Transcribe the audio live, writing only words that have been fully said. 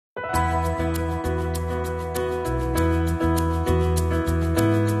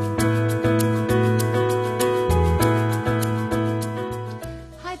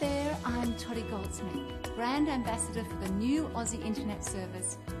ambassador for the new Aussie internet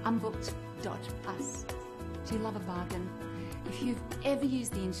service, Unbooked.us. Do you love a bargain? If you've ever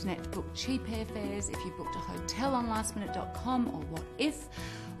used the internet to book cheap airfares, if you booked a hotel on lastminute.com or What If,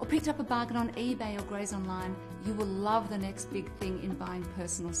 or picked up a bargain on eBay or Graze Online, you will love the next big thing in buying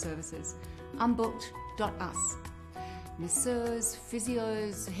personal services, Unbooked.us. Masseurs,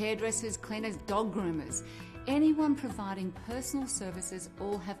 physios, hairdressers, cleaners, dog groomers, anyone providing personal services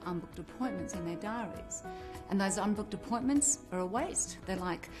all have unbooked appointments in their diaries. And those unbooked appointments are a waste. They're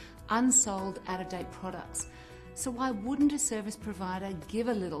like unsold, out-of-date products. So why wouldn't a service provider give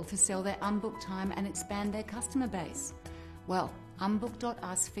a little to sell their unbooked time and expand their customer base? Well,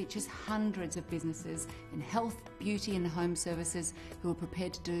 Unbooked.us features hundreds of businesses in health, beauty and home services who are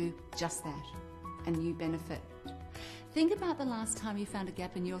prepared to do just that. And you benefit. Think about the last time you found a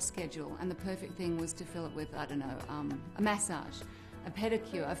gap in your schedule and the perfect thing was to fill it with, I don't know, a massage, a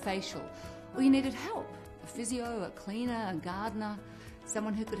pedicure, a facial, or you needed help, a physio, a cleaner, a gardener,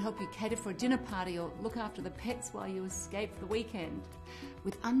 someone who could help you cater for a dinner party or look after the pets while you escape for the weekend.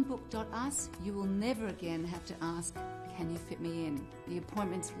 With Unbooked.us, you will never again have to ask, can you fit me in? The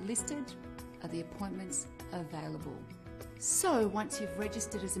appointments listed are the appointments available. So once you've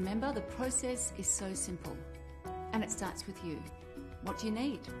registered as a member, the process is so simple. And it starts with you. What do you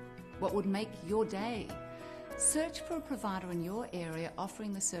need? What would make your day? Search for a provider in your area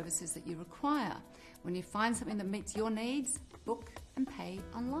offering the services that you require. When you find something that meets your needs, book and pay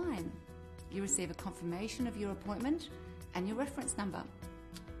online. You receive a confirmation of your appointment and your reference number.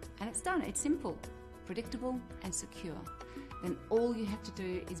 And it's done. It's simple, predictable and secure. Then all you have to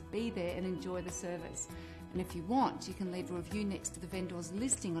do is be there and enjoy the service. And if you want, you can leave a review next to the vendor's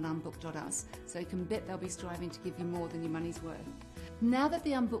listing on Unbooked.us, so you can bet they'll be striving to give you more than your money's worth. Now that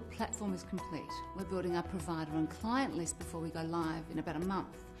the Unbooked platform is complete, we're building our provider and client list before we go live in about a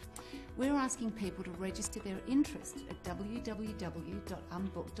month. We're asking people to register their interest at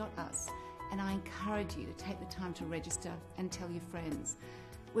www.unbooked.us, and I encourage you to take the time to register and tell your friends.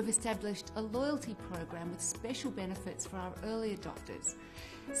 We've established a loyalty program with special benefits for our early adopters.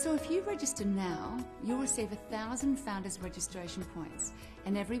 So if you register now, you'll receive 1,000 Founders Registration points,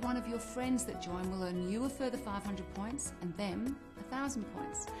 and every one of your friends that join will earn you a further 500 points and them 1,000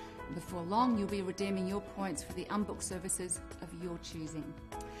 points. And before long, you'll be redeeming your points for the Unbooked services of your choosing.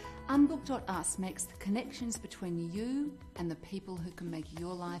 Unbooked.us makes the connections between you and the people who can make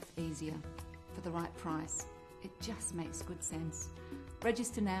your life easier for the right price. It just makes good sense.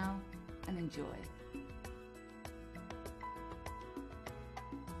 Register now and enjoy.